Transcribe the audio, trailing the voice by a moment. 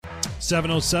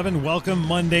7:07. Welcome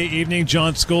Monday evening.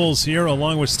 John Scholes here,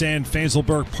 along with Stan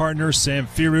Fazelberg, partner Sam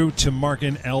Firu,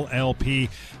 Tumarkin LLP,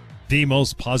 the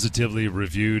most positively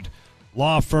reviewed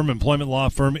employment law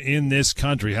firm in this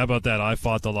country. How about that? I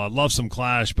fought the law. Love some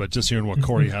Clash, but just hearing what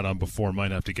Corey had on before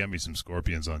might have to get me some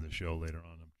Scorpions on the show later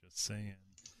on. I'm just saying.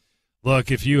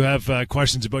 Look, if you have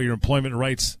questions about your employment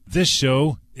rights, this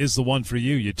show is the one for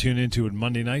you. You tune into it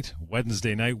Monday night,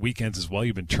 Wednesday night, weekends as well.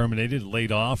 You've been terminated,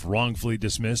 laid off, wrongfully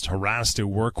dismissed, harassed at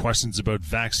work, questions about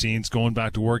vaccines, going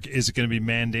back to work. Is it going to be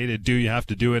mandated? Do you have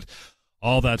to do it?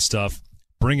 All that stuff.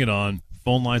 Bring it on.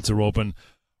 Phone lines are open.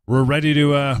 We're ready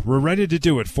to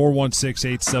do it.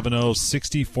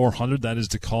 416-870-6400. That is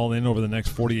to call in over the next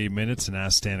 48 minutes and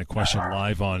ask Stan a question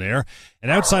live on air. And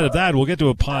outside of that, we'll get to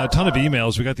a ton of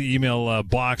emails. We got the email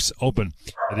box open.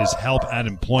 It is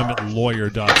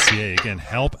help@employmentlawyer.ca. Again,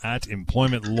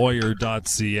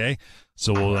 help@employmentlawyer.ca.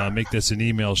 So we'll make this an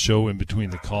email show in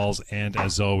between the calls. And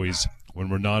as always, when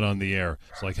we're not on the air,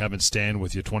 it's like having Stan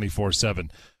with you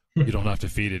 24/7. You don't have to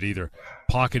feed it either.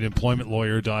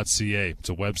 PocketEmploymentLawyer.ca. It's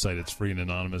a website. It's free and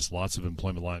anonymous. Lots of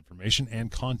employment law information and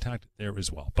contact there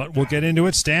as well. But we'll get into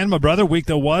it. Stan, my brother, week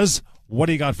that was, what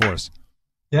do you got for us?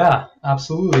 Yeah,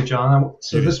 absolutely, John.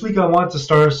 So this week I wanted to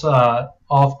start us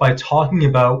off by talking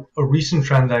about a recent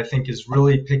trend that I think is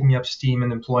really picking up steam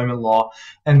in employment law,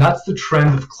 and that's the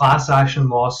trend of class action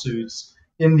lawsuits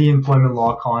in the employment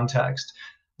law context.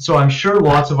 So I'm sure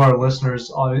lots of our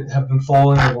listeners have been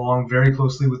following along very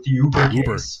closely with the Uber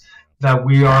case that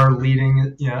we are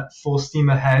leading full steam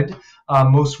ahead.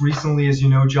 Most recently, as you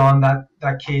know, John,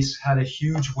 that case had a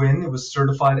huge win. It was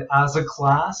certified as a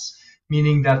class,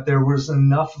 meaning that there was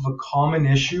enough of a common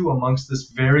issue amongst this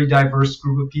very diverse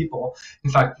group of people. In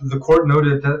fact, the court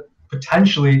noted that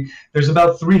potentially there's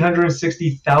about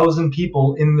 360,000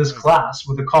 people in this class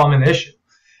with a common issue.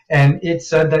 And it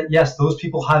said that, yes, those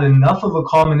people had enough of a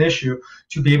common issue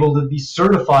to be able to be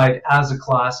certified as a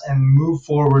class and move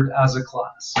forward as a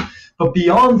class. But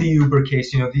beyond the Uber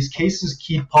case, these cases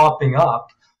keep popping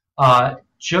up.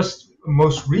 Just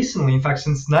most recently, in fact,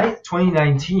 since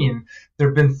 2019, there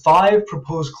have been 5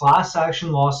 proposed class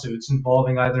action lawsuits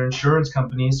involving either insurance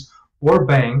companies or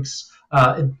banks.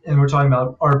 And we're talking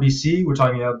about RBC, we're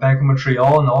talking about Bank of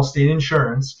Montreal and Allstate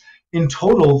Insurance. In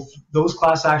total, those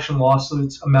class action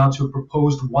lawsuits amount to a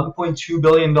proposed $1.2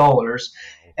 billion.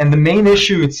 And the main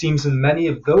issue, it seems, in many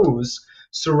of those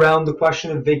surround the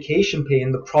question of vacation pay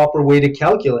and the proper way to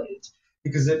calculate it.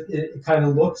 Because it kind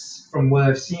of looks, from what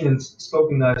I've seen and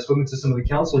spoken to some of the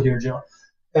counsel here, John,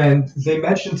 and they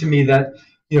mentioned to me that,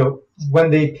 when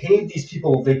they paid these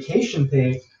people vacation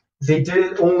pay, they did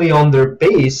it only on their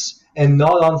base and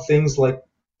not on things like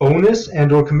bonus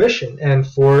and or commission. And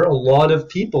for a lot of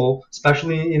people,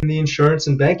 especially in the insurance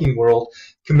and banking world,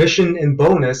 commission and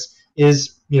bonus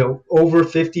is over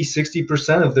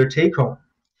 50-60% of their take home.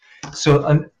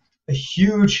 So a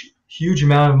huge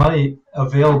amount of money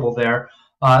available there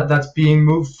that's being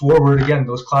moved forward. Again,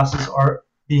 those classes are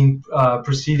being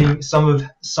proceeding. Some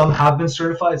have been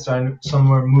certified,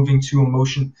 some are moving to a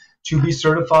motion to be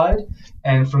certified,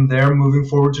 and from there moving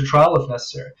forward to trial if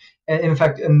necessary. And in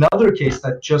fact, another case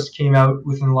that just came out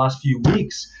within the last few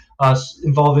weeks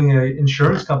involving an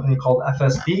insurance company called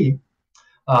FSB,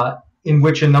 in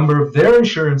which a number of their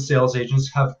insurance sales agents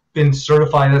have been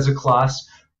certified as a class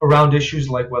around issues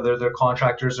like whether they're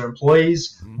contractors or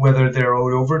employees, whether they're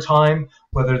owed overtime,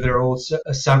 whether they're owed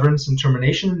severance and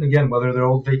termination, and again, whether they're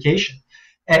owed vacation.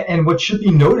 And what should be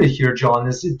noted here, John,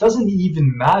 is it doesn't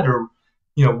even matter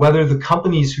whether the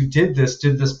companies who did this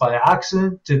by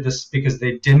accident, did this because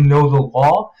they didn't know the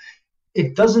law.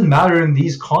 It doesn't matter in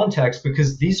these contexts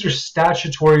because these are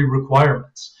statutory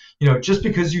requirements. Just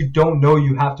because you don't know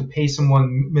you have to pay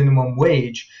someone minimum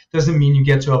wage doesn't mean you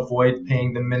get to avoid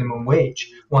paying the minimum wage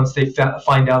once they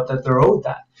find out that they're owed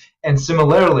that. And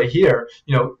similarly here,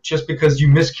 just because you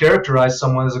mischaracterize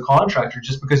someone as a contractor,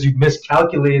 just because you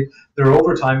miscalculate their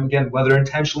overtime, again, whether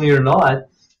intentionally or not,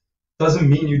 doesn't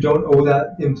mean you don't owe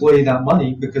that employee that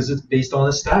money because it's based on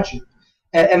a statute.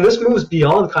 And this moves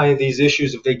beyond kind of these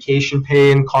issues of vacation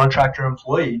pay and contractor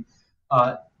employee.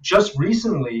 Just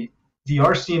recently, the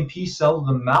RCMP settled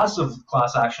a massive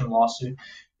class action lawsuit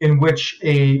in which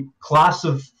a class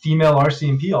of female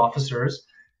RCMP officers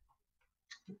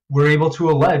were able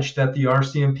to allege that the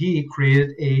RCMP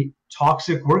created a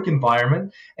toxic work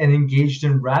environment and engaged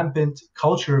in rampant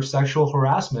culture of sexual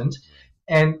harassment.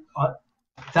 And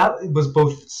that was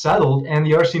both settled, and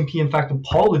the RCMP, in fact,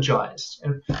 apologized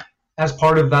as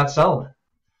part of that settlement.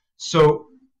 So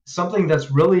something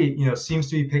that's really, seems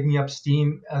to be picking up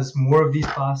steam as more of these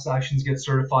class actions get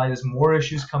certified, as more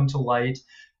issues come to light.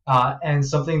 and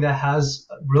something that has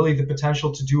really the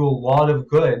potential to do a lot of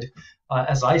good,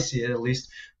 as I see it at least,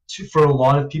 for a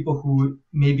lot of people who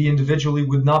maybe individually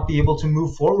would not be able to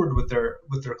move forward with their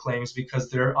claims because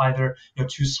they're either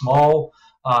too small,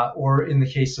 or in the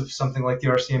case of something like the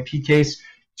RCMP case,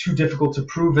 too difficult to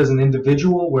prove as an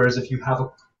individual. Whereas if you have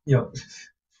a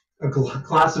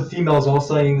class of females all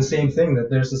saying the same thing, that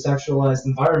there's a sexualized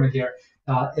environment here,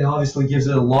 it obviously gives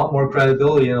it a lot more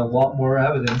credibility and a lot more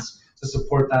evidence to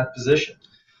support that position.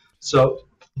 So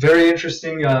very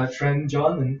interesting trend,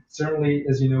 John, and certainly,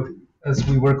 as you know, as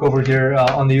we work over here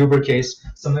on the Uber case,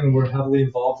 something we're heavily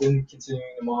involved in continuing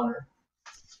to monitor.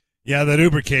 Yeah, that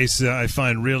Uber case I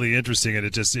find really interesting, and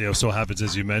it just so happens,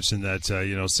 as you mentioned, that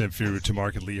Samfiru to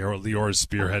Market Lior is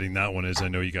spearheading that one, as I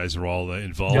know you guys are all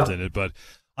involved in it. But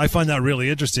I find that really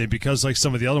interesting because, like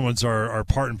some of the other ones, are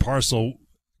part and parcel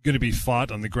going to be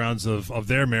fought on the grounds of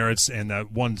their merits, and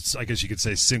that one, I guess you could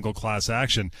say, single class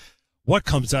action. What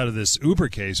comes out of this Uber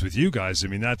case with you guys? I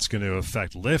mean, that's going to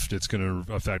affect Lyft. It's going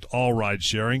to affect all ride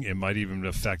sharing. It might even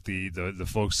affect the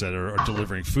folks that are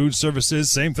delivering food services.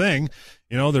 Same thing.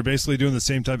 They're basically doing the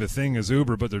same type of thing as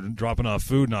Uber, but they're dropping off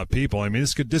food, not people. I mean,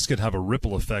 this could have a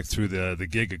ripple effect through the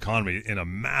gig economy in a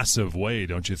massive way,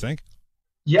 don't you think?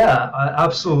 Yeah,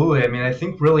 absolutely. I mean, I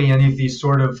think really any of these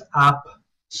sort of app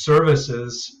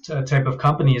services type of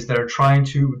companies that are trying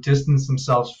to distance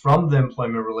themselves from the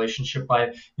employment relationship by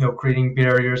creating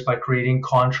barriers, by creating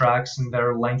contracts and that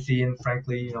are lengthy, and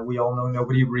frankly we all know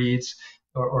nobody reads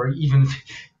or even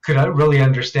could really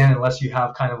understand unless you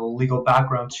have kind of a legal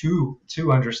background to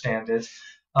understand it.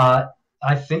 I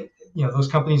think those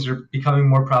companies are becoming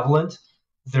more prevalent.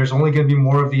 There's only going to be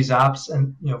more of these apps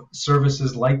and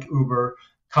services like Uber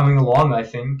coming along, I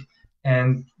think.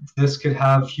 And this could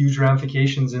have huge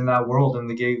ramifications in that world, in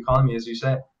the gig economy, as you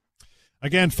say.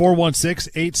 Again,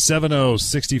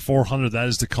 416-870-6400. That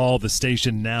is to call the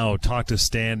station now. Talk to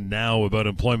Stan now about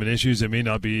employment issues. It may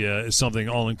not be something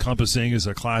all-encompassing as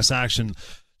a class action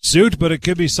suit, but it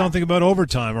could be something about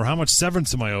overtime or how much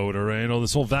severance am I owed, or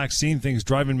this whole vaccine thing's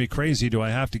driving me crazy. Do I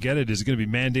have to get it? Is it going to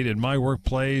be mandated in my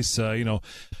workplace?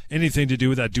 Anything to do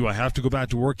with that? Do I have to go back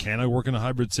to work? Can I work in a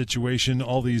hybrid situation?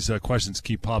 All these questions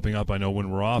keep popping up. I know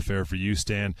when we're off air for you,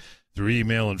 Stan, through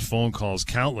email and phone calls,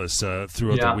 countless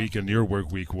throughout the week and your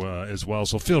work week as well.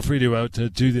 So feel free to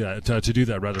do that.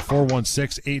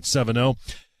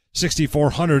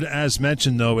 416-870-6400. As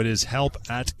mentioned, though, it is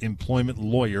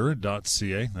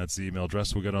help@employmentlawyer.ca. That's the email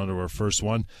address. We'll get on to our first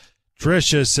one.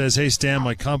 Tricia says, "Hey, Stan,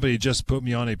 my company just put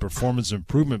me on a performance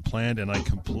improvement plan, and I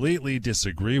completely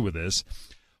disagree with this.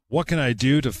 What can I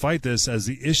do to fight this, as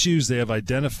the issues they have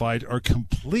identified are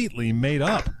completely made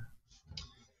up?"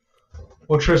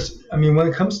 Well, Trish, I mean, when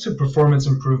it comes to performance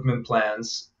improvement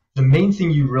plans, the main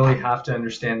thing you really have to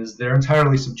understand is they're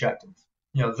entirely subjective.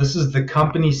 This is the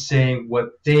company saying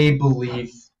what they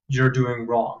believe you're doing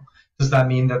wrong. Does that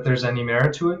mean that there's any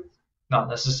merit to it? Not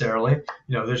necessarily.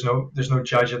 There's no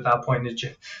judge at that point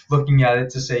looking at it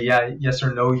to say, yes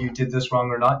or no, you did this wrong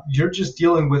or not. You're just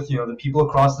dealing with, the people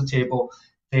across the table.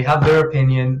 They have their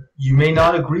opinion. You may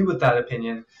not agree with that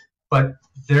opinion, but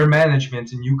they're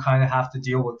management, and you kind of have to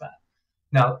deal with that.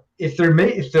 Now, if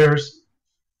there's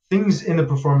things in the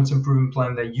performance improvement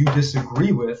plan that you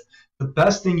disagree with, the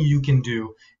best thing you can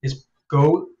do is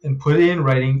go and put it in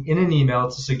writing in an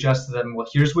email to suggest to them, well,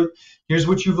 here's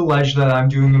what you've alleged that I'm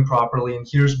doing improperly, and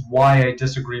here's why I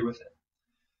disagree with it.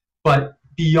 But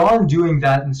beyond doing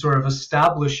that and sort of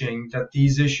establishing that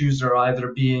these issues are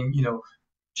either being,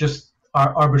 just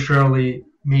arbitrarily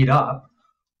made up,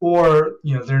 or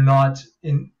they're not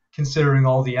in considering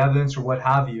all the evidence or what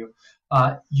have you,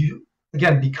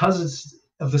 again, because it's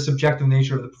of the subjective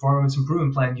nature of the performance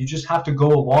improvement plan, you just have to go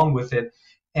along with it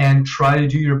and try to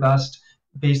do your best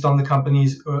based on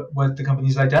what the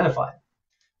company's identified.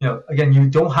 Again, you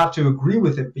don't have to agree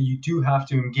with it, but you do have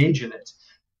to engage in it.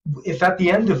 If at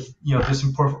the end of this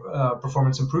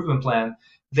performance improvement plan,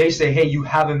 they say, hey, you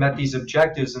haven't met these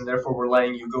objectives, and therefore we're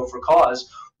letting you go for cause,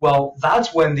 well,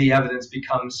 that's when the evidence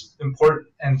becomes important,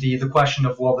 and the question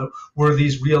of, well, were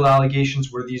these real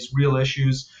allegations, were these real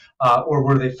issues, or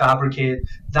were they fabricated?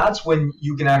 That's when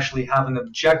you can actually have an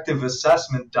objective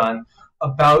assessment done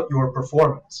about your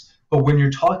performance. But when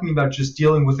you're talking about just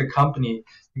dealing with a company,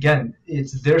 again,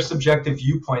 it's their subjective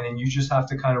viewpoint, and you just have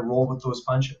to kind of roll with those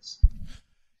punches.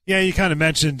 Yeah, you kind of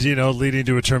mentioned, leading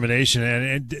to a termination,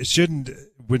 and it shouldn't,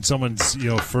 when someone's,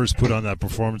 first put on that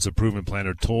performance improvement plan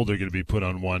or told they're going to be put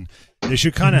on one, they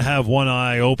should kind of have one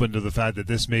eye open to the fact that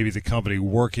this may be the company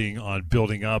working on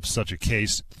building up such a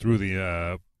case through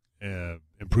the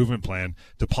improvement plan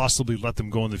to possibly let them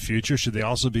go in the future. Should they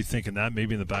also be thinking that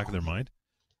maybe in the back of their mind?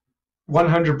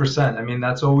 100%. I mean,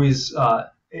 that's always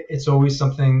it's always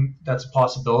something that's a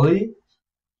possibility.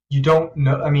 You don't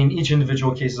know. I mean, each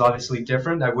individual case is obviously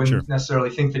different. I Sure. wouldn't necessarily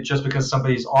think that just because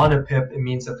somebody's on a PIP, it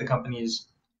means that the company is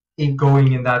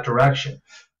going in that direction.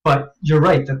 But you're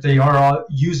right that they are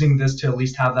using this to at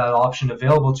least have that option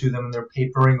available to them, and they're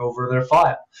papering over their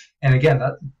file. And again,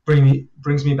 that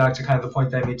brings me back to kind of the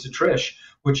point that I made to Trish,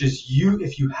 which is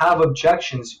if you have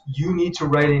objections, you need to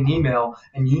write an email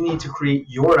and you need to create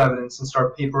your evidence and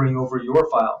start papering over your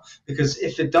file. Because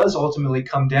if it does ultimately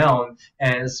come down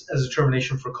as a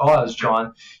termination for cause,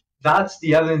 John, that's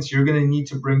the evidence you're going to need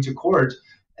to bring to court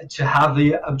to have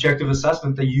the objective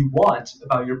assessment that you want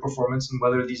about your performance and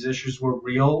whether these issues were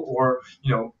real or,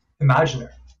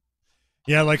 imaginary.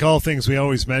 Yeah, like all things we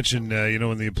always mention,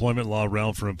 in the employment law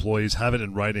realm for employees, have it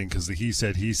in writing, because the he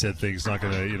said thing's not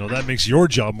going to, that makes your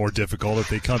job more difficult if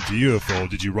they come to you. If,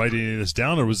 did you write any of this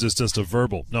down, or was this just a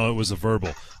verbal? No, it was a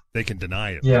verbal. They can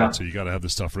deny it. Yeah. Right? So you got to have the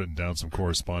stuff written down, some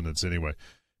correspondence anyway.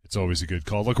 It's always a good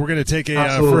call. Look, we're going to take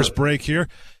a first break here.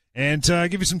 And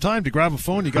give you some time to grab a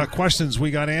phone. You got questions, we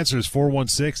got answers.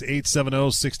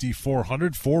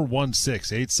 416-870-6400,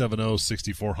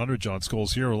 416-870-6400. John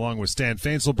Scholes here, along with Stan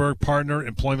Fainselberg, partner,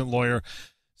 employment lawyer,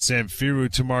 Samfiru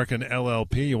Tumarkin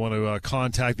LLP. You want to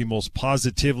contact the most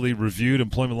positively reviewed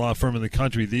employment law firm in the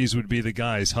country. These would be the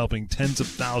guys helping tens of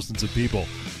thousands of people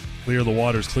clear the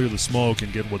waters, clear the smoke,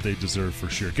 and get what they deserve for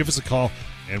sure. Give us a call,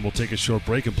 and we'll take a short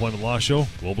break. Employment Law Show,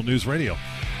 Global News Radio.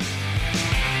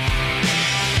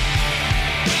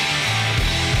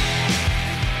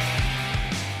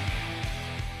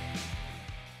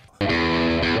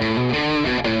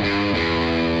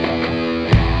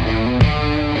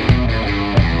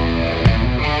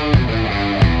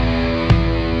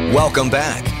 Welcome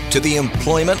back to the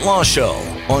Employment Law Show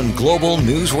on Global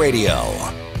News Radio.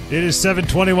 It is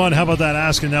 7:21. How about that?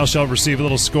 Ask and thou shalt receive. A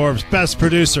little score. Best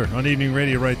producer on evening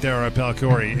radio right there, our pal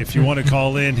Corey. If you want to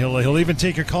call in, he'll even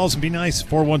take your calls and be nice.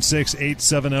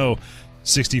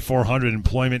 416-870-6400.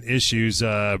 Employment issues.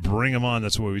 Bring them on.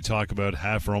 That's what we talk about.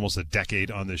 Have for almost a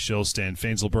decade on this show. Stan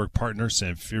Fainselberg, partner,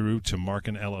 Samfiru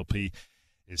Tumarkin LLP,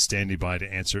 is standing by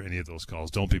to answer any of those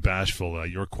calls. Don't be bashful.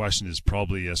 Your question is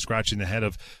probably scratching the head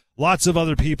of lots of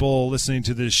other people listening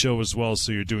to this show as well,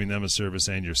 so you're doing them a service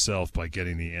and yourself by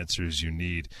getting the answers you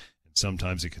need. And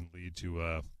sometimes it can lead to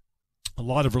a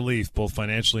lot of relief, both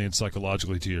financially and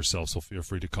psychologically, to yourself, so feel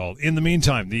free to call. In the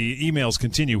meantime, the emails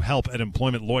continue,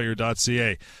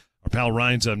 help@employmentlawyer.ca. Our pal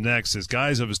Ryan's up next. Says,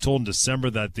 guys, I was told in December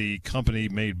that the company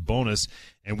made bonus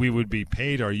and we would be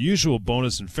paid our usual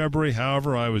bonus in February.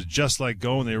 However, I was just let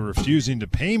go and they were refusing to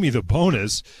pay me the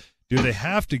bonus. Do they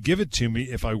have to give it to me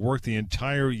if I work the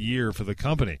entire year for the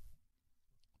company?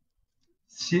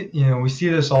 We see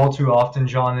this all too often,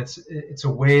 John. It's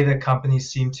a way that companies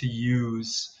seem to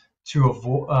use to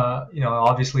avoid,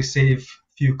 obviously save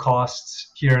few costs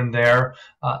here and there.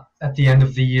 At the end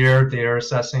of the year, they are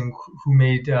assessing who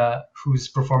made whose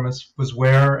performance was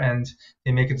where, and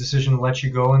they make a decision to let you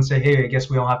go and say, "Hey, I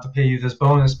guess we don't have to pay you this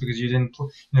bonus because you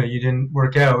didn't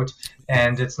work out,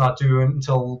 and it's not due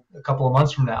until a couple of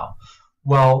months from now."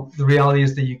 Well, the reality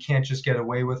is that you can't just get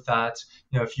away with that.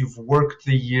 If you've worked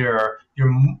the year,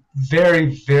 you're very,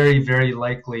 very, very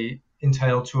likely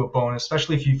entitled to a bonus,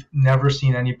 especially if you've never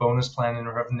seen any bonus plan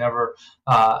or have never,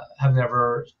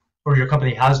 or your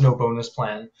company has no bonus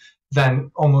plan.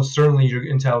 Then almost certainly you're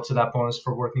entitled to that bonus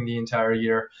for working the entire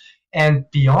year. And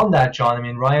beyond that, John, I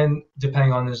mean, Ryan,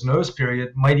 depending on his notice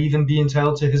period, might even be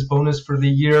entitled to his bonus for the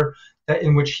year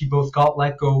in which he both got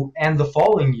let go and the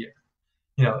following year.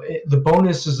 The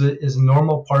bonus is a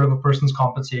normal part of a person's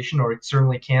compensation, or it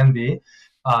certainly can be,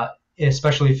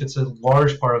 especially if it's a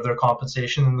large part of their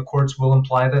compensation, and the courts will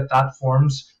imply that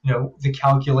forms, the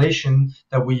calculation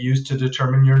that we use to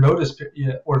determine your notice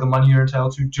period, or the money you're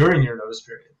entitled to during your notice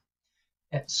period.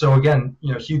 So again,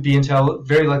 he'd be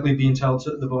very likely be entitled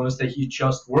to the bonus that he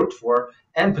just worked for,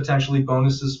 and potentially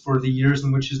bonuses for the years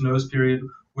in which his notice period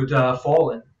would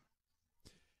fall in.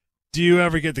 Do you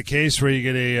ever get the case where you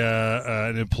get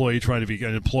an employer trying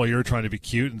to be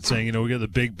cute and saying, we got the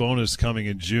big bonus coming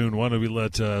in June. Why don't we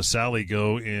let Sally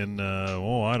go in,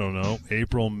 I don't know,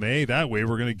 April, May? That way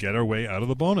we're going to get our way out of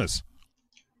the bonus.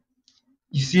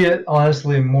 You see it,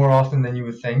 honestly, more often than you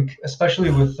would think, especially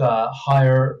with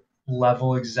higher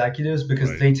level executives, because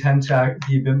Right. They tend to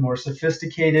be a bit more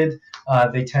sophisticated.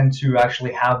 They tend to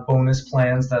actually have bonus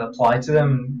plans that apply to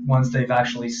them, ones they've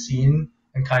actually seen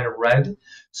and kind of read.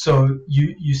 So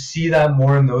you see that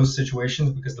more in those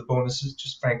situations because the bonus is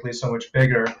just frankly so much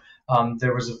bigger.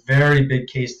 There was a very big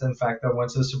case, in fact, that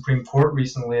went to the Supreme Court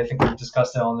recently. I think we've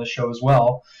discussed that on this show as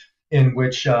well, in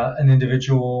which an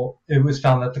individual, it was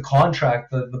found that the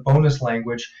contract, the bonus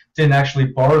language, didn't actually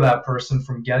bar that person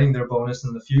from getting their bonus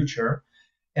in the future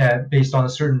based on a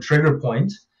certain trigger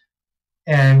point.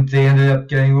 And they ended up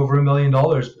getting over $1 million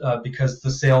because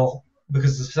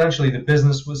because essentially the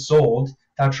business was sold.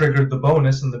 That triggered the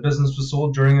bonus, and the business was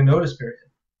sold during a notice period.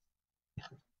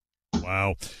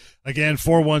 Wow. Again,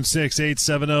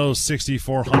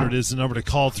 416-870-6400 is the number to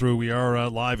call through. We are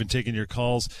live and taking your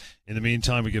calls. In the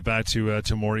meantime, we get back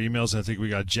to more emails. I think we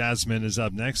got Jasmine is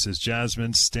up next. Is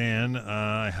Jasmine, Stan,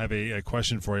 I have a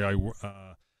question for you.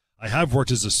 I have worked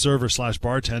as a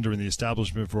server/bartender in the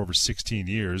establishment for over 16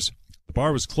 years. The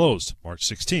bar was closed March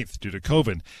 16th due to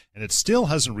COVID, and it still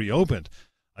hasn't reopened.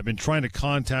 I've been trying to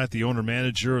contact the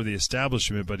owner-manager of the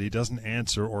establishment, but he doesn't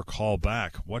answer or call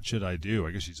back. What should I do?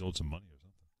 I guess he's owed some money or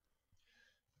something.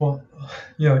 Well,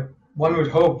 one would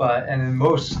hope, and in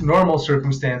most normal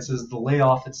circumstances, the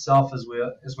layoff itself, as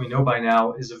we know by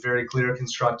now, is a very clear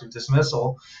constructive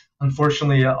dismissal.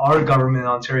 Unfortunately, our government in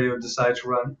Ontario decided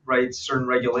to write certain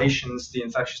regulations, the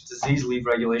infectious disease leave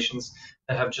regulations,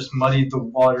 that have just muddied the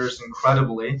waters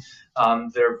incredibly.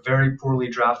 They're very poorly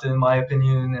drafted, in my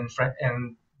opinion, and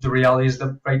the reality is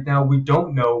that right now we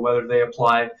don't know whether they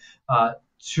apply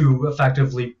to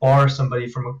effectively bar somebody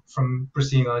from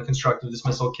proceeding on a constructive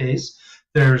dismissal case.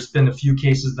 There's been a few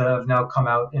cases that have now come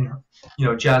out in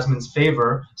Jasmine's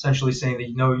favor, essentially saying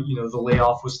that the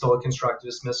layoff was still a constructive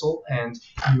dismissal and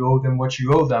you owe them what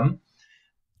you owe them.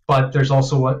 But there's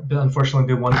also unfortunately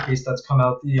been one case that's come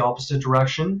out the opposite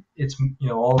direction. It's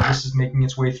all of this is making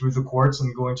its way through the courts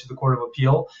and going to the Court of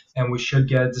Appeal, and we should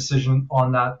get a decision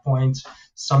on that point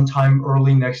sometime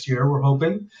early next year, we're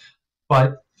hoping.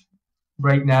 But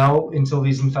right now, until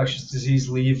these infectious disease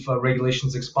leave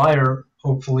regulations expire,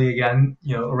 hopefully again,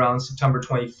 around September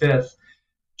 25th,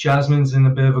 Jasmine's in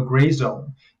a bit of a gray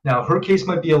zone. Now, her case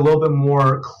might be a little bit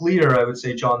more clear, I would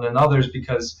say, John, than others,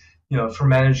 because for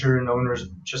manager and owners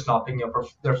just not picking up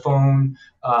their phone,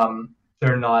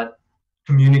 they're not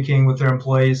communicating with their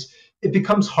employees, it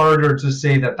becomes harder to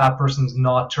say that person's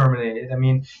not terminated. I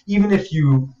mean, even if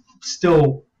you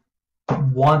still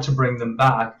want to bring them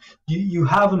back, you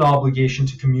have an obligation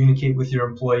to communicate with your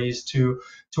employees, to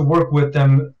work with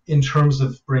them in terms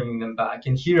of bringing them back.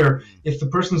 And here, if the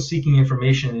person's seeking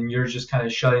information and you're just kind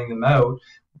of shutting them out,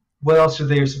 what else are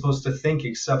they supposed to think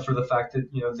except for the fact that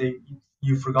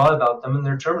you forgot about them and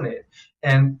they're terminated?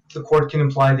 And the court can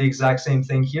imply the exact same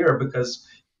thing here, because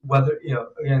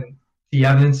again, the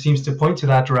evidence seems to point to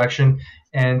that direction,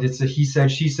 and it's a he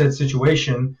said, she said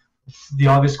situation. The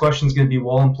obvious question is going to be,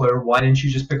 well, employer, why didn't you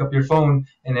just pick up your phone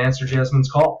and answer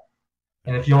Jasmine's call?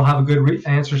 And if you don't have a good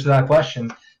answer to that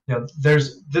question,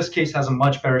 this case has a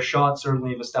much better shot,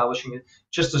 certainly, of establishing it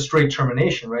just a straight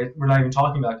termination, right? We're not even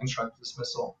talking about constructive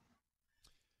dismissal.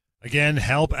 Again,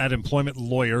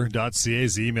 help@employmentlawyer.ca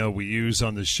is the email we use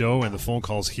on the show, and the phone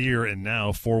calls here and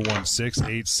now,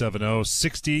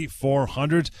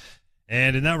 416-870-6400.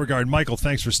 And in that regard, Michael,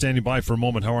 thanks for standing by for a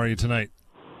moment. How are you tonight?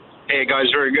 Hey,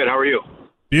 guys, very good. How are you?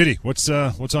 Beauty. What's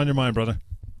on your mind, brother?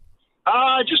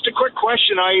 Just a quick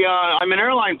question. I'm an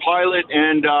airline pilot,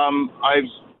 and I've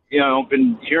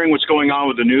been hearing what's going on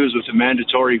with the news with the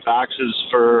mandatory vaxes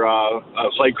for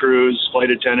flight crews,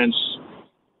 flight attendants.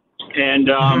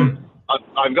 And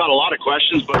I've got a lot of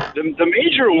questions, but the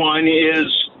major one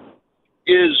is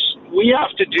we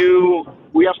have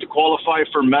to qualify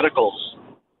for medicals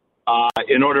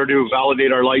in order to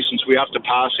validate our license. We have to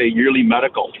pass a yearly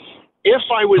medical. If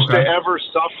I was to ever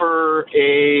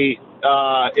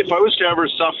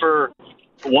suffer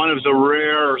one of the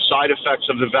rare side effects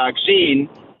of the vaccine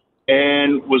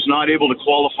and was not able to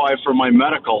qualify for my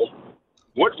medical,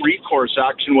 what recourse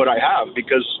action would I have?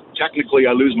 Because technically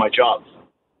I lose my job.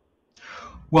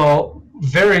 Well,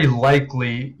 very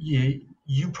likely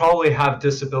you probably have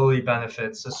disability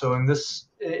benefits. So in this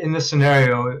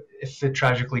scenario, if it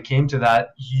tragically came to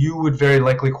that, you would very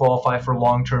likely qualify for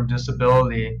long-term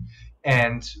disability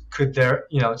and could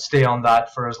stay on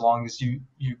that for as long as you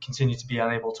continue to be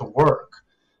unable to work.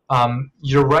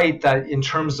 You're right that in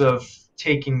terms of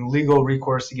taking legal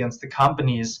recourse against the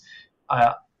companies,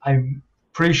 I'm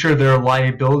pretty sure there are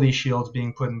liability shields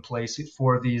being put in place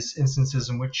for these instances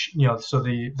in which, so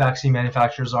the vaccine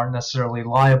manufacturers aren't necessarily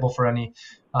liable for any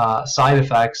side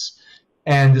effects,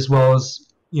 and as well as,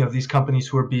 these companies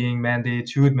who are being mandated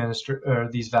to administer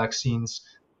these vaccines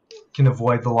can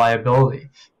avoid the liability.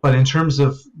 But in terms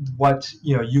of what,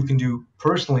 you can do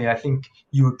personally, I think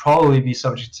you would probably be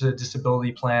subject to a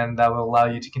disability plan that will allow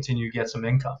you to continue to get some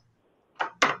income.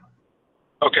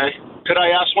 Okay. Could I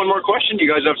ask one more question? Do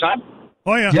you guys have time?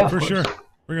 Oh, yeah, for sure.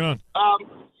 Bring it on.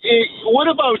 What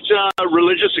about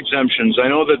religious exemptions? I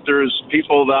know that there's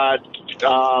people that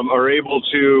are able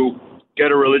to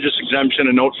get a religious exemption,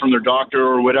 a note from their doctor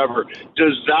or whatever.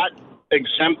 Does that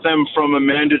exempt them from a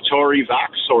mandatory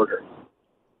vax order?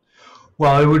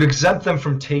 Well, it would exempt them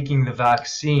from taking the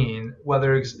vaccine.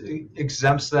 Whether it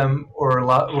exempts them or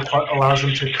allows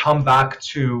them to come back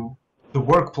to the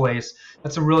workplace,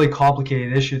 that's a really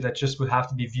complicated issue that just would have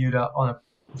to be viewed on a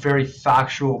very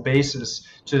factual basis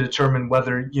to determine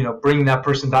whether, bringing that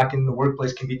person back in the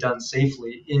workplace can be done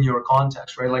safely in your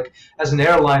context, right? Like, as an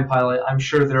airline pilot, I'm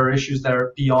sure there are issues that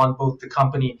are beyond both the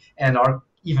company and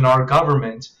even our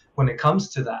government when it comes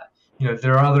to that.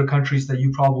 There are other countries that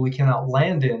you probably cannot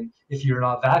land in if you're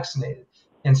not vaccinated.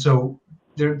 And so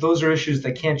those are issues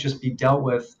that can't just be dealt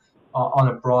with on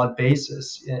a broad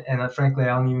basis. And frankly, I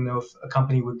don't even know if a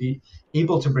company would be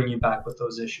able to bring you back with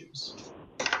those issues.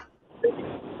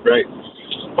 Right.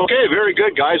 Okay, very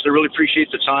good, guys. I really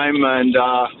appreciate the time, and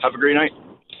have a great night.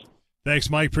 Thanks,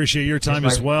 Mike. Appreciate your time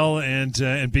as well,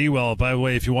 and be well. By the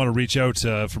way, if you want to reach out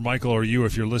for Michael or you,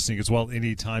 if you're listening as well,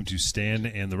 anytime to Stan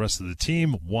and the rest of the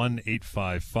team,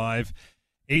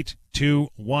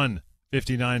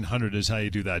 1-855-821-5900 is how you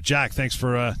do that. Jack, thanks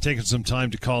for taking some time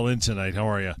to call in tonight. How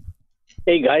are you?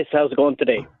 Hey, guys. How's it going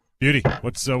today? Beauty.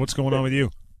 What's going on with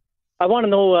you? I want to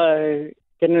know,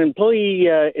 can an employee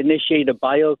initiate a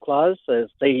buyout clause?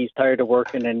 Say he's tired of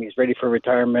working and he's ready for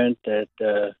retirement, and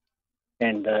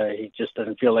he just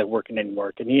doesn't feel like working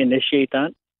anymore. Can he initiate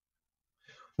that?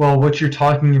 Well, what you're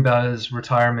talking about is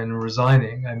retirement and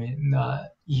resigning. I mean,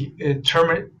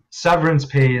 severance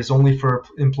pay is only for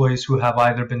employees who have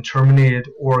either been terminated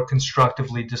or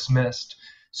constructively dismissed.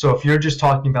 So if you're just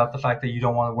talking about the fact that you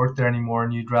don't want to work there anymore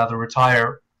and you'd rather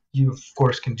retire, you of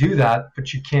course can do that,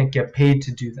 but you can't get paid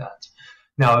to do that.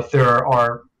 Now, if there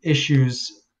are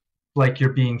issues like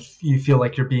you feel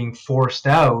like you're being forced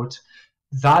out,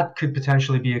 that could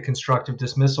potentially be a constructive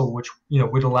dismissal, which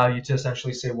would allow you to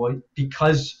essentially say, well,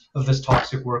 because of this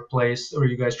toxic workplace, or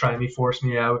you guys trying to force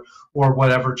me out, or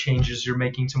whatever changes you're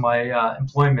making to my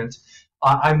employment,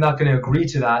 I'm not going to agree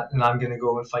to that, and I'm going to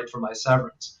go and fight for my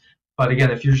severance. But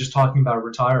again, if you're just talking about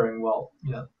retiring, well,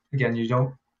 again, you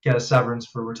don't get a severance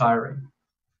for retiring.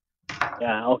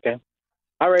 Yeah. Okay.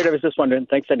 All right. I was just wondering.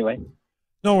 Thanks anyway.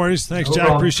 No worries. Thanks, Jack.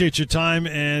 Appreciate your time,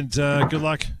 and good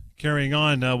luck carrying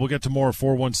on. We'll get to more.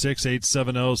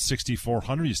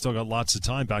 416-870-6400. You still got lots of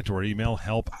time. Back to our email,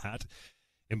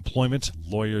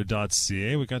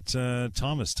 help@employmentlawyer.ca. We got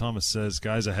Thomas. Thomas says,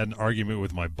 guys, I had an argument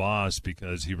with my boss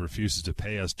because he refuses to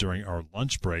pay us during our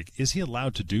lunch break. Is he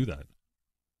allowed to do that?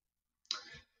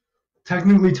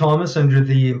 Technically, Thomas, under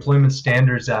the Employment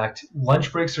Standards Act,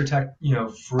 lunch breaks are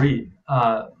free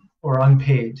or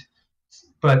unpaid,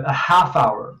 but a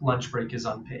half-hour lunch break is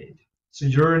unpaid. So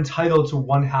you're entitled to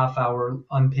 1 half-hour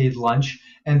unpaid lunch,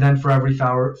 and then for every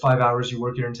 5 hours you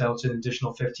work, you're entitled to an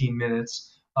additional 15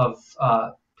 minutes of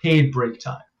paid break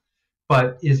time.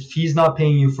 But if he's not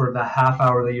paying you for the half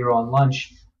hour that you're on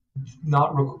lunch,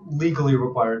 not legally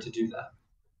required to do that.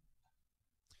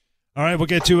 All right, we'll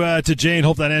get to Jane.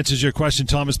 Hope that answers your question,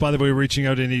 Thomas. By the way, reaching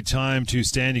out any time to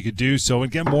Stan, you could do so. And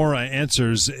get more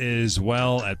answers as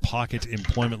well at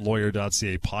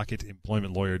pocketemploymentlawyer.ca,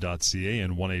 pocketemploymentlawyer.ca,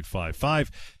 and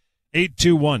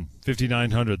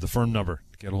 1-855-821-5900, the firm number.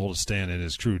 Get a hold of Stan and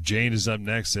his crew. Jane is up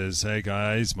next, says, hey,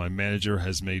 guys, my manager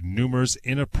has made numerous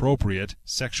inappropriate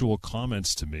sexual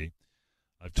comments to me.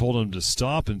 I've told him to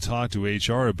stop and talk to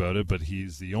HR about it, but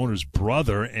he's the owner's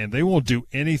brother, and they won't do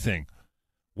anything.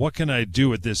 What can I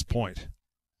do at this point?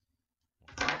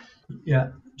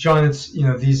 Yeah, John, it's,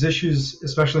 these issues,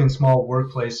 especially in small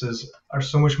workplaces, are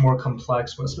so much more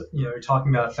complex. You're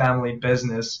talking about a family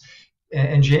business,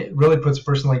 and Jane really puts a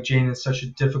person like Jane in such a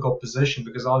difficult position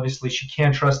because obviously she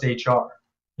can't trust HR.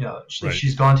 If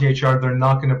she's gone to HR, they're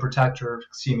not going to protect her,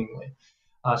 seemingly,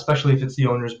 especially if it's the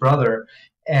owner's brother.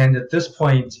 And at this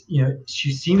point,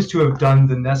 she seems to have done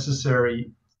the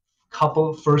necessary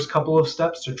first couple of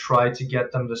steps to try to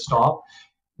get them to stop.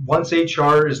 Once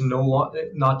HR is not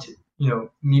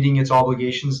meeting its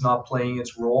obligations, not playing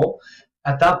its role,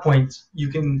 at that point you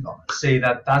can say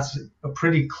that that's a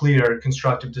pretty clear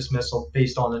constructive dismissal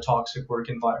based on a toxic work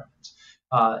environment.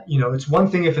 It's one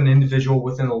thing if an individual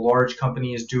within a large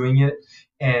company is doing it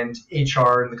and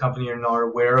HR and the company are not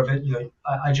aware of it.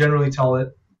 I generally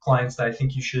tell clients that I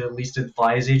think you should at least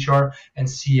advise HR and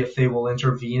see if they will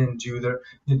intervene and do their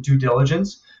due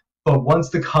diligence. But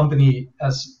once the company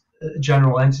as a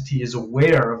general entity is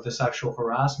aware of the sexual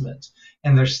harassment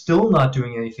and they're still not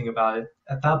doing anything about it,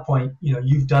 at that point,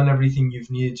 you've done everything you've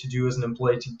needed to do as an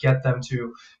employee to get them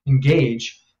to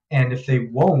engage. And if they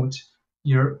won't,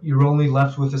 you're only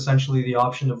left with essentially the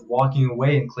option of walking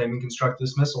away and claiming constructive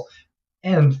dismissal.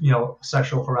 And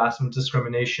sexual harassment,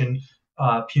 discrimination,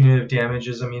 punitive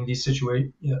damages. I mean, these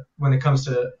situations, when it comes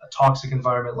to a toxic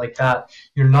environment like that,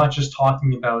 you're not just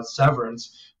talking about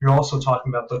severance. You're also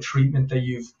talking about the treatment that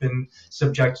you've been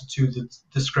subjected to, the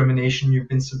discrimination you've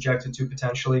been subjected to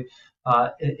potentially.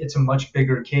 It's a much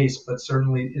bigger case, but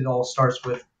certainly it all starts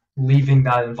with leaving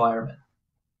that environment.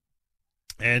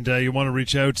 And you want to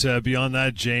reach out beyond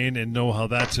that, Jane, and know how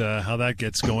that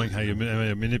gets going, how you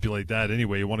manipulate that.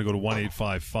 Anyway, you want to go to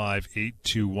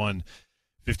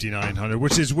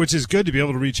 1-855-821-5900, which is good to be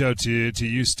able to reach out to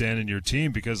you, Stan, and your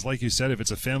team, because, like you said, if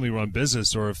it's a family-run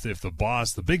business, or if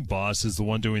the big boss, is the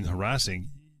one doing the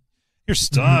harassing, you're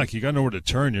stuck. Mm-hmm. You got nowhere to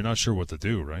turn. You're not sure what to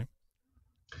do, right?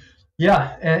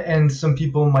 Yeah, and some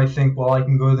people might think, well, I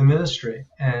can go to the ministry,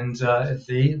 and if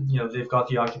they've got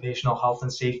the Occupational Health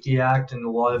and Safety Act and a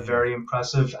lot of very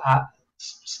impressive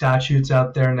statutes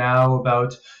out there now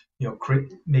about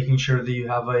making sure that you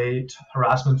have a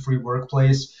harassment-free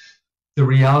workplace. The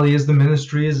reality is the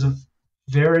ministry is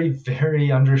very,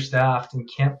 very understaffed and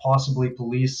can't possibly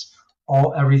police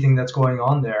everything that's going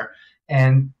on there.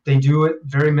 And they do it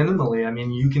very minimally. I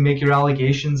mean, you can make your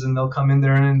allegations, and they'll come in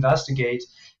there and investigate.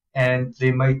 And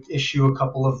they might issue a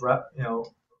couple of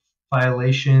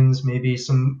violations, maybe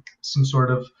some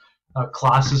sort of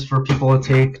classes for people to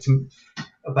take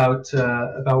about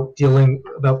dealing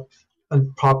about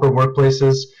proper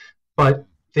workplaces, but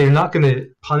they're not going to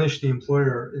punish the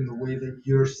employer in the way that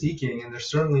you're seeking, and they're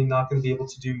certainly not going to be able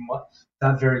to do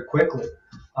that very quickly.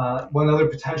 One other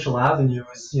potential avenue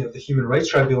is the Human Rights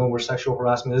Tribunal, where sexual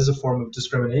harassment is a form of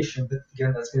discrimination, but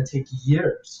again, that's going to take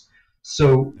years.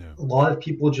 So a lot of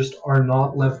people just are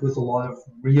not left with a lot of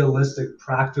realistic,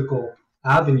 practical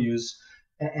avenues.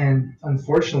 And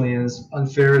unfortunately, as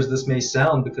unfair as this may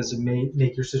sound, because it may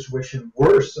make your situation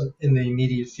worse in the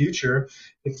immediate future,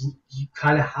 if you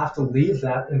kind of have to leave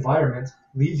that environment,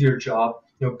 leave your job,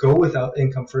 go without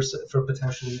income for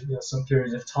potentially some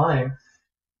period of time,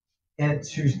 and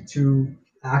to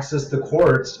access the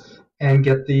courts and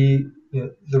get the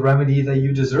remedy that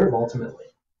you deserve ultimately.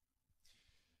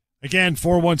 Again,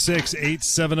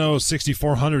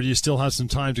 416-870-6400. You still have some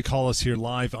time to call us here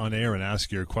live on air and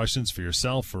ask your questions for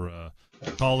yourself or a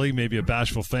colleague, maybe a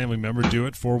bashful family member. Do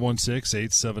it,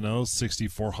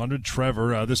 416-870-6400.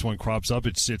 Trevor, this one crops up.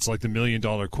 It's like the $1 million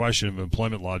question of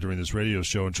employment law during this radio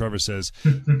show. And Trevor says,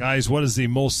 guys, what is the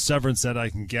most severance that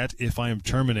I can get if I am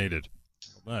terminated?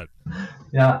 But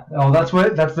yeah, that's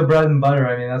the bread and butter.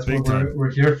 I mean, that's what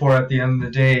we're here for at the end of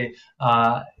the day.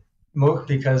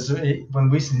 Because when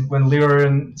Leroy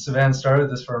and Savan started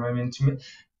this firm, I mean, too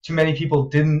many people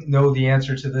didn't know the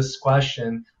answer to this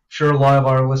question. Sure, a lot of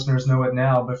our listeners know it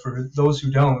now, but for those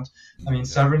who don't, I mean,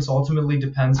 severance ultimately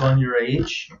depends on your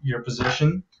age, your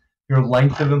position, your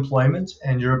length of employment,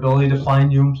 and your ability to find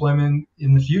new employment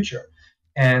in the future.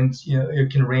 And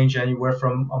it can range anywhere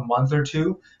from a month or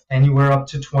two, anywhere up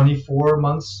to 24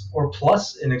 months or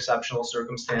plus in exceptional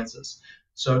circumstances.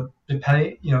 So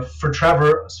depending, for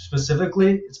Trevor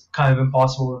specifically, it's kind of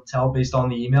impossible to tell based on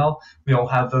the email. We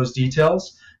don't have those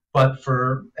details. But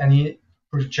for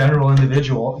general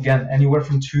individual, again, anywhere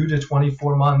from 2 to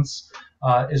 24 months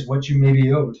is what you may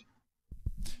be owed.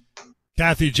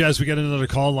 Kathy, Jess, we got another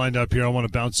call lined up here. I want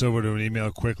to bounce over to an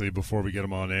email quickly before we get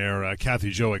them on air.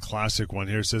 Kathy Joe, a classic one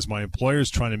here, says, my employer's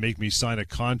trying to make me sign a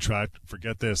contract,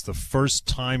 forget this, the first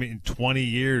time in 20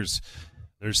 years.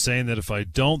 They're saying that if I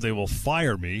don't, they will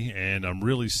fire me, and I'm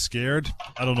really scared.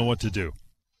 I don't know what to do.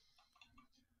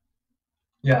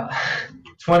 Yeah,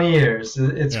 20 years.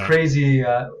 It's crazy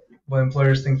what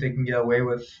employers think they can get away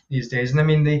with these days. And I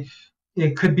mean,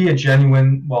 it could be a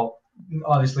genuine, well,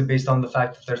 obviously based on the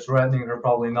fact that they're threatening her,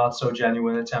 probably not so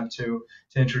genuine attempt to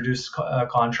introduce a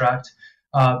contract.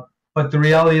 But the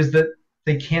reality is that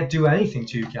they can't do anything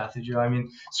to you, Kathy Joe. I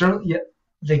mean, certainly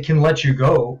they can let you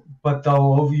go, but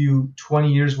they'll owe you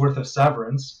 20 years worth of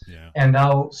severance, and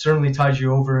that'll certainly tide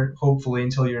you over, hopefully,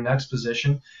 until your next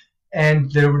position.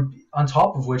 And there would, on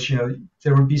top of which,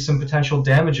 there would be some potential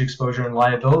damage exposure and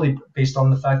liability based on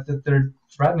the fact that they're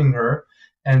threatening her,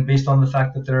 and based on the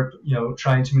fact that they're,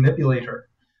 trying to manipulate her.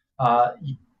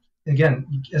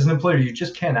 Again, as an employer, you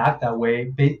just can't act that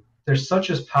way. There's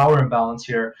such a power imbalance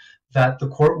here that the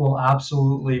court will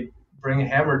absolutely bring a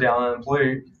hammer down on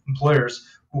employers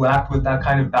who act with that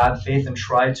kind of bad faith and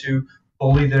try to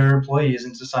bully their employees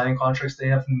into signing contracts they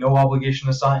have no obligation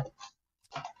to sign.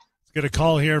 Let's get a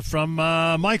call here from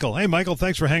Michael. Hey, Michael,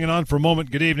 thanks for hanging on for a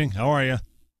moment. Good evening. How are you?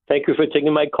 Thank you for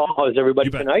taking my call. How's everybody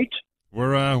tonight?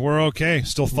 We're okay.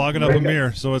 Still fogging up a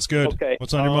mirror, so it's good. Okay.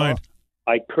 What's on your mind?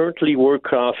 I currently work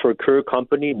for a courier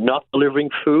company, not delivering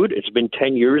food. It's been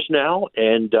 10 years now,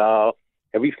 and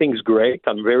everything's great.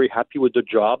 I'm very happy with the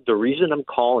job. The reason I'm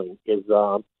calling is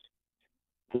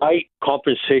my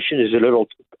compensation is a little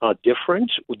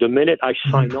different. The minute I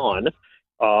sign on,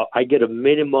 I get a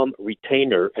minimum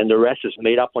retainer, and the rest is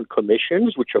made up on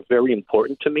commissions, which are very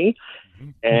important to me.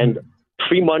 And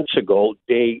 3 months ago,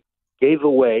 they gave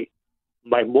away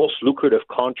my most lucrative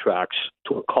contracts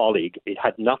to a colleague. It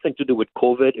had nothing to do with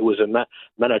COVID. It was a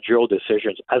managerial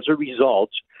decisions. As a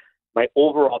result, my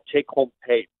overall take-home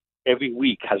pay every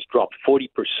week has dropped 40%.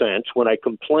 When I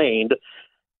complained,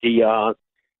 the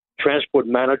transport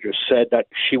manager said that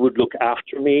she would look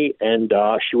after me and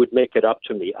she would make it up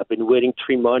to me. I've been waiting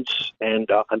 3 months, and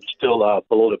I'm still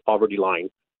below the poverty line.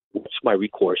 What's my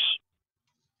recourse?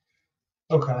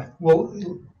 Okay. Well,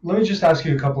 let me just ask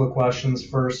you a couple of questions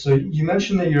first. So you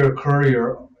mentioned that you're a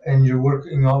courier and you're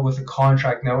working on with a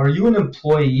contract. Now, are you an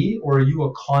employee or are you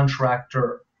a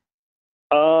contractor?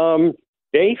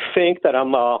 They think that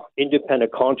I'm an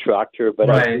independent contractor, but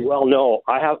as you well know,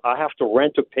 I have to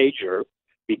rent a pager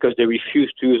because they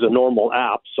refuse to use a normal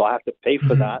app, so I have to pay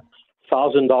for that,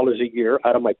 $1,000 a year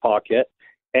out of my pocket.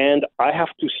 And I have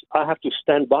to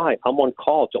stand by. I'm on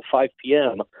call till 5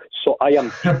 p.m. So I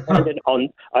am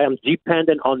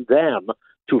dependent on them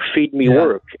to feed me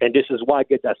work, and this is why I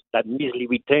get that measly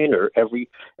retainer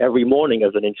every morning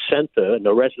as an incentive, and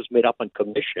the rest is made up on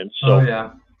commission. So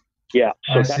so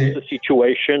that's the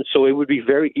situation. So it would be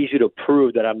very easy to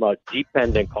prove that I'm a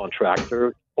dependent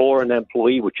contractor or an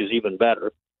employee, which is even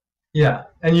better. Yeah,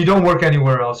 and you don't work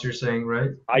anywhere else. You're saying, right?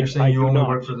 You're saying you only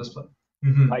work for this place.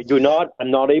 I do not.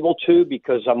 I'm not able to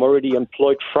because I'm already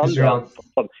employed from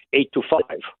 8 to 5.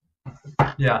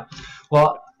 Yeah.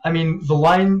 Well, I mean, the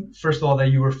line, first of all,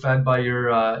 that you were fed by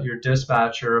your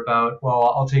dispatcher about,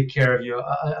 well, I'll take care of you.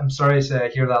 I'm sorry to say I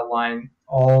hear that line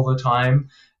all the time.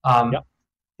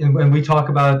 And when we talk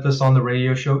about this on the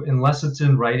radio show, unless it's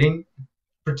in writing,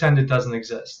 pretend it doesn't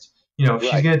exist. You know, if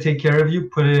she's going to take care of you,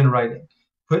 put it in writing.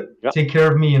 Take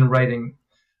care of me in writing.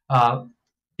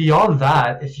 Beyond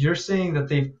that, if you're saying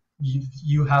that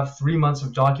you have 3 months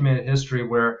of documented history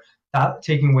where that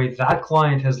taking away that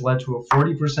client has led to a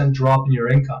 40% drop in your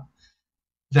income,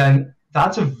 then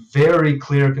that's a very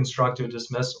clear constructive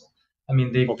dismissal. I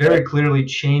mean, they very clearly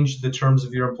changed the terms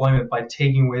of your employment by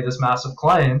taking away this massive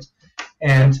client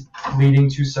and leading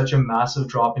to such a massive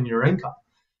drop in your income.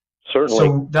 Certainly.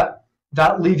 So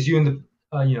that leaves you in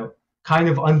the kind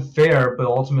of unfair but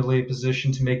ultimately a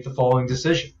position to make the following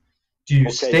decision. Do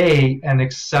you stay and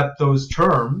accept those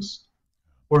terms,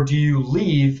 or do you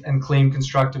leave and claim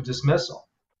constructive dismissal?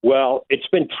 Well, it's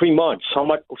been 3 months. How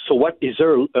much? So, what is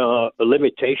there a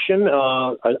limitation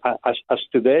as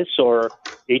to this, or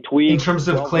 8 weeks? In terms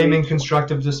of claiming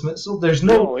constructive dismissal, there's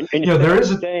no. There is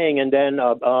staying and then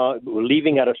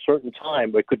leaving at a certain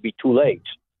time, but it could be too late.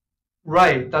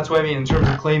 Right. That's what I mean in terms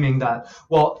of claiming that.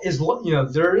 Well,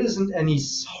 there isn't any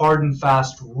hard and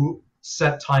fast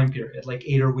set time period, like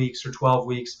 8 weeks or 12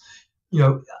 weeks.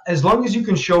 As long as you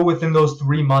can show within those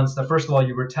 3 months that, first of all,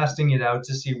 you were testing it out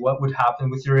to see what would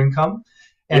happen with your income,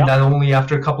 and that only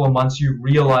after a couple of months you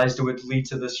realized it would lead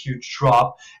to this huge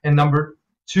drop. And number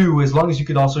two, as long as you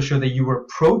could also show that you were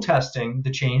protesting the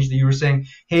change, that you were saying,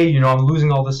 hey, I'm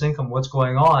losing all this income, what's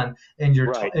going on? And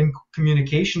you're in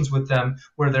communications with them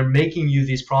where they're making you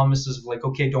these promises of like,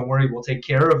 okay, don't worry, we'll take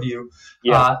care of you.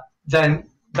 Then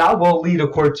that will lead a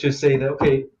court to say that,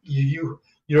 okay,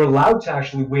 you're allowed to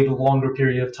actually wait a longer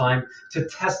period of time to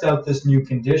test out this new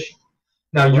condition.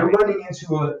 Now you're running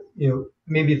into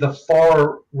maybe the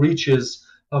far reaches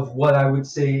of what I would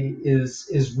say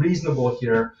is reasonable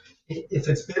here. If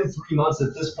it's been 3 months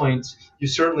at this point, you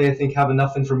certainly, I think, have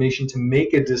enough information to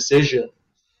make a decision.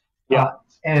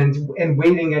 And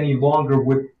waiting any longer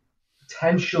would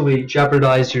potentially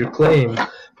jeopardize your claim.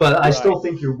 But I still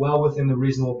think you're well within the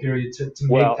reasonable period to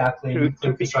make that claim.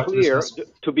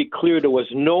 To be clear, there was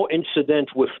no incident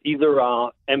with either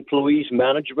employees,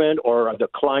 management, or the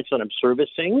clients that I'm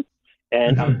servicing.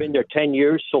 And I've been there 10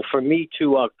 years. So for me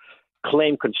to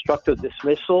claim constructive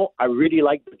dismissal, I really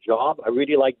like the job. I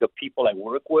really like the people I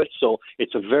work with. So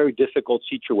it's a very difficult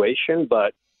situation,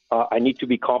 but I need to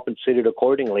be compensated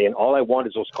accordingly. And all I want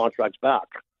is those contracts back.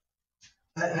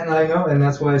 And I know, and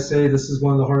that's why I say this is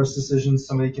one of the hardest decisions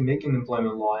somebody can make in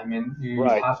employment law. I mean, you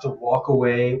have to walk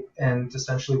away and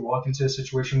essentially walk into a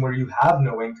situation where you have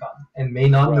no income and may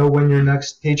not know when your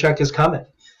next paycheck is coming.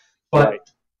 But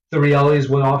the reality is,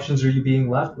 what options are you being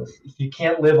left with? If you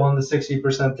can't live on the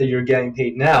 60% that you're getting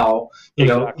paid now,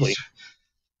 then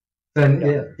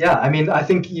I mean, I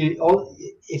think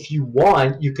if you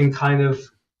want, you can kind of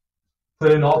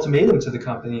put an ultimatum to the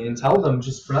company and tell them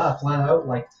just flat out,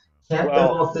 like, can't live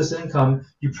off this income.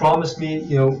 You promised me,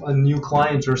 a new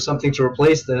client or something to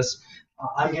replace this.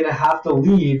 I'm going to have to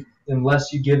leave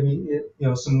unless you give me,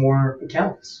 some more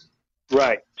accounts.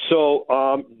 Right.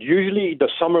 So usually the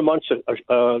summer months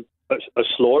are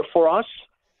slower for us,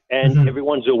 and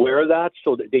everyone's aware of that.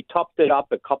 So they topped it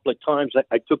up a couple of times.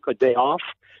 I took a day off.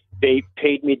 They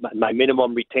paid me my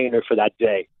minimum retainer for that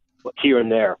day, here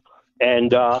and there.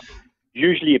 And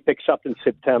usually it picks up in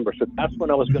September. So that's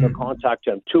when I was going to contact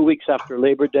them. 2 weeks after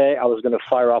Labor Day, I was going to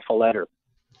fire off a letter.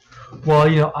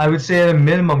 Well, I would say at a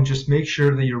minimum, just make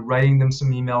sure that you're writing them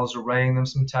some emails or writing them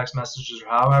some text messages or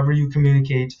however you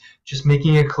communicate, just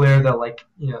making it clear that,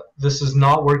 this is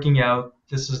not working out.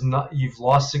 This is not, you've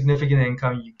lost significant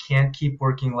income. You can't keep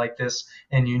working like this,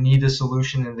 and you need a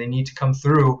solution, and they need to come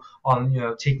through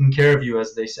on, taking care of you,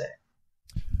 as they say.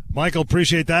 Michael,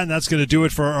 appreciate that, and that's going to do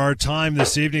it for our time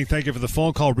this evening. Thank you for the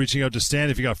phone call, reaching out to Stan.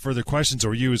 If you got further questions,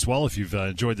 or you as well, if you've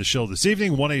enjoyed the show this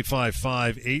evening,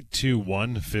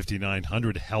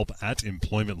 1-855-821-5900,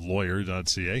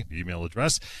 help@employmentlawyer.ca, email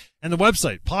address, and the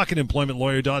website,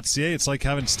 pocketemploymentlawyer.ca. It's like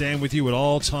having Stan with you at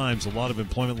all times. A lot of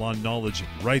employment law knowledge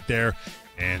right there.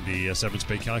 And the severance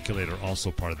pay calculator, also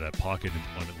part of that,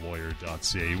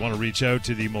 pocketemploymentlawyer.ca. You want to reach out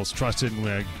to the most trusted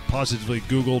and positively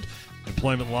Googled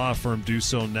employment law firm, do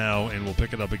so now, and we'll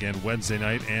pick it up again Wednesday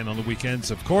night and on the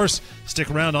weekends. Of course, stick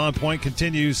around. On Point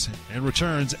continues and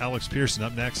returns. Alex Pearson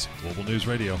up next, Global News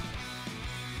Radio.